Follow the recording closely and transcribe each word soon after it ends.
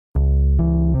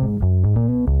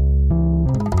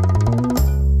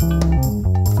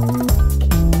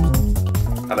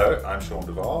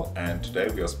and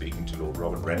today we are speaking to Lord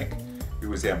Robin Renwick, who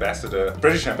was the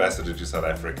British ambassador to South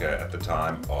Africa at the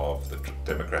time of the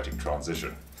democratic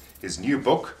transition. His new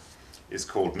book is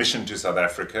called Mission to South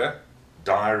Africa,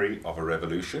 Diary of a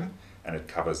Revolution, and it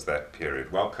covers that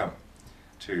period. Welcome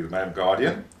to the Mail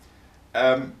Guardian.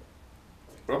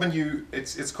 Robin,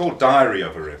 it's called Diary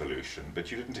of a Revolution, but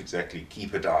you didn't exactly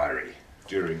keep a diary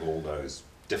during all those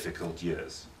difficult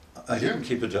years. I didn't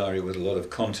keep a diary with a lot of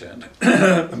content,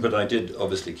 but I did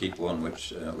obviously keep one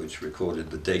which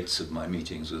recorded the dates of my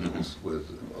meetings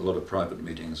with a lot of private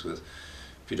meetings with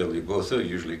P.W. Botha,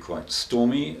 usually quite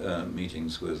stormy,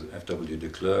 meetings with F.W. de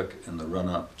Klerk in the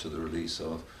run-up to the release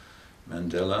of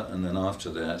Mandela, and then after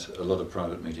that a lot of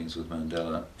private meetings with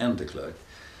Mandela and de Klerk.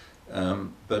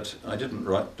 But I didn't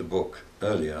write the book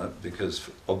earlier because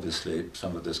obviously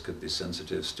some of this could be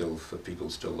sensitive still for people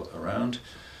still around.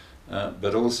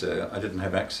 But also, I didn't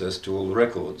have access to all the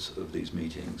records of these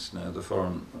meetings. Now, the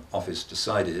Foreign Office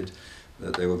decided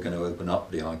that they were going to open up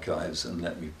the archives and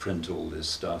let me print all this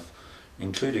stuff,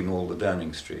 including all the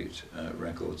Downing Street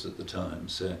records at the time.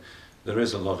 So there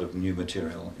is a lot of new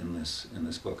material in this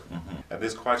book. Mm-hmm.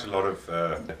 There's quite a lot of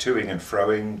toing and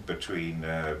froing between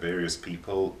various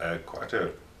people, quite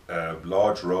a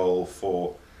large role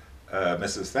for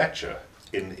Mrs. Thatcher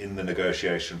in the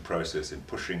negotiation process, in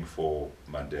pushing for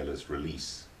Mandela's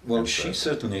release. Well, she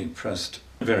certainly pressed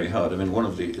very hard. I mean, one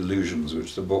of the illusions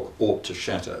which the book ought to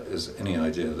shatter is any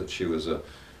idea that she was a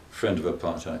friend of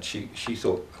apartheid. She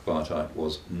thought apartheid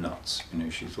was nuts. You know,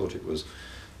 she thought it was,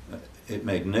 it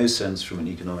made no sense from an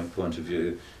economic point of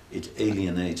view. It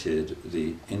alienated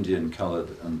the Indian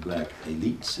coloured and black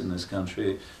elites in this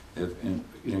country. You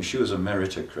know, she was a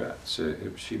meritocrat, so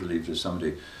if she believed if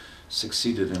somebody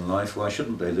succeeded in life, why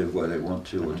shouldn't they live where they want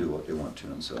to or do what they want to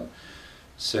and so on.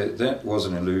 So that was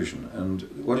an illusion, and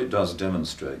what it does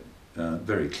demonstrate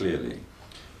very clearly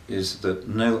is that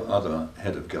no other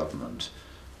head of government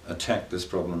attacked this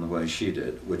problem the way she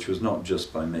did, which was not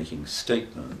just by making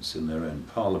statements in their own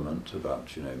parliament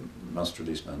about, you know, must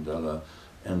release Mandela,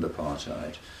 end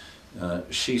apartheid.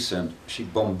 She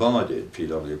bombarded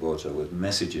P.W. Botha with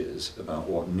messages about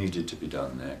what needed to be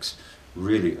done next,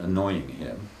 really annoying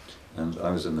him. And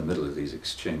I was in the middle of these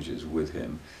exchanges with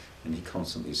him, and he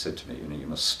constantly said to me, you know, you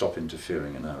must stop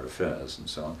interfering in our affairs and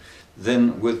so on.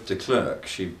 Then with de Klerk,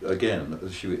 she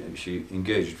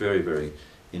engaged very, very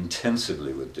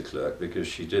intensively with de Klerk because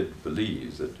she did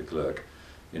believe that de Klerk,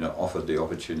 you know, offered the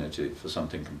opportunity for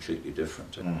something completely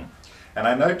different. Mm. And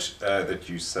I note that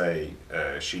you say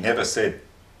she never said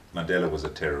Mandela was a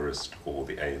terrorist or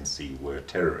the ANC were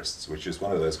terrorists, which is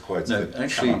one of those quotes that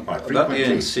actually, come up quite frequently. about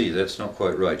the ANC, that's not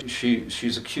quite right.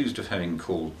 She's accused of having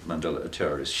called Mandela a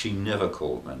terrorist. She never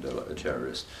called Mandela a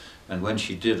terrorist. And when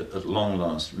she did at long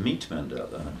last meet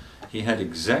Mandela, he had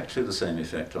exactly the same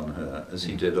effect on her as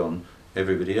he did on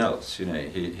everybody else. You know,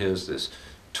 here's this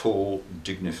tall,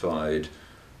 dignified,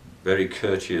 very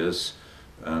courteous,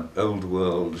 old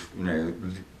world, you know,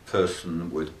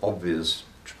 person with obvious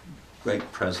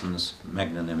great presence,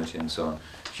 magnanimity, and so on.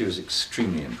 She was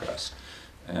extremely impressed,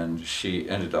 and she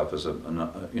ended up as a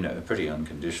pretty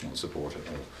unconditional supporter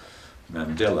of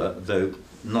Mandela, though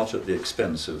not at the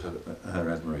expense of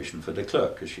her admiration for de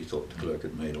Klerk, because she thought de Klerk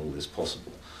had made all this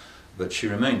possible. But she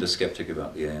remained a skeptic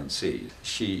about the ANC.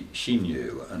 She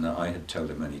knew, and I had told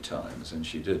her many times, and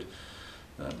she did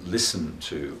listen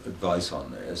to advice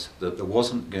on this, that there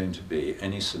wasn't going to be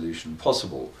any solution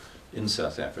possible in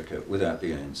South Africa without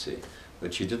the ANC.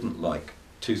 But she didn't like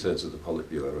 2/3 of the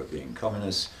Politburo being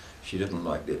communists, she didn't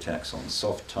like the attacks on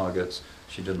soft targets,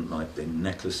 she didn't like the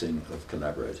necklacing of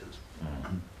collaborators.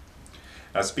 Mm-hmm.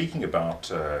 Now, speaking about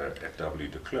F.W.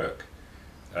 de Klerk,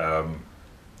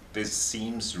 this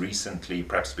seems recently,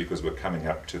 perhaps because we're coming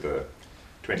up to the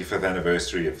 25th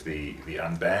anniversary of the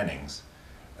unbannings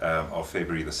of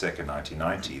February the 2nd,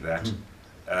 1990, that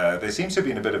there seems to have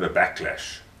been a bit of a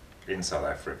backlash in South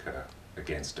Africa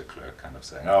against de Klerk, kind of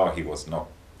saying, oh, he was not,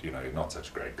 you know, not such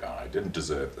a great guy, didn't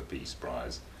deserve the Peace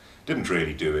Prize, didn't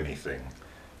really do anything,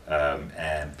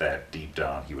 and that deep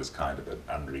down he was kind of an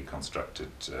unreconstructed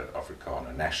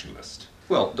Afrikaner nationalist.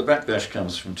 Well, the backlash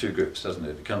comes from two groups, doesn't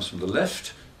it? It comes from the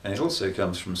left, and it also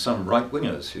comes from some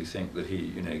right-wingers who think that he,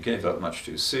 you know, gave up much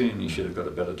too soon, he should have got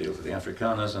a better deal for the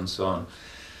Afrikaners and so on.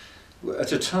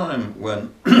 At a time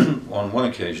when, on one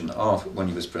occasion, when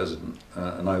he was president,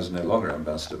 and I was no longer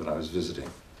ambassador, but I was visiting,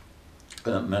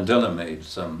 Mandela made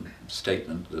some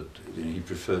statement that, you know, he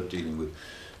preferred dealing with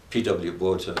P.W.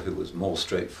 Botha, who was more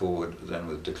straightforward than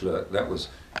with de Klerk. That was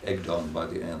egged on by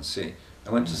the ANC. I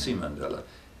went to see Mandela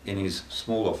in his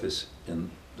small office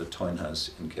in the Tuinhuis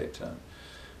in Cape Town,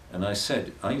 and I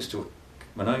said, I used to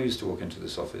When I used to walk into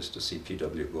this office to see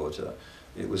P.W. Gorter,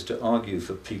 it was to argue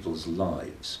for people's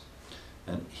lives.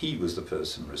 And he was the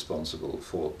person responsible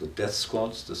for the death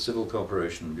squads, the Civil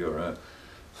Cooperation Bureau,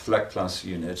 Flak Plus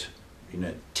unit,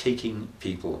 taking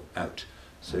people out.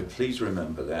 So please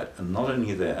remember that. And not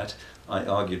only that, I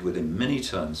argued with him many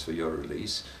times for your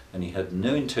release, and he had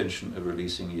no intention of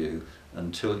releasing you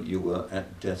until you were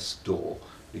at death's door,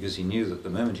 because he knew that the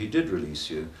moment he did release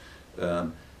you,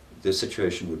 the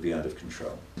situation would be out of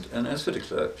control. And as for de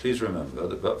Klerk, please remember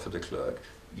that but for de Klerk,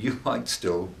 you might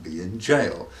still be in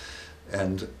jail.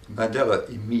 And Mandela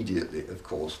immediately, of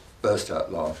course, burst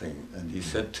out laughing, and he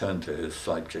turned to his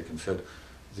sidekick and said,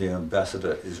 "The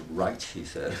ambassador is right," he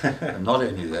said. And not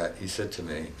only that, he said to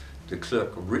me, de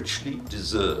Klerk richly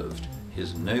deserved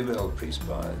his Nobel Peace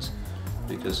Prize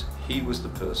because he was the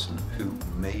person who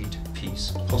made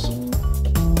peace possible.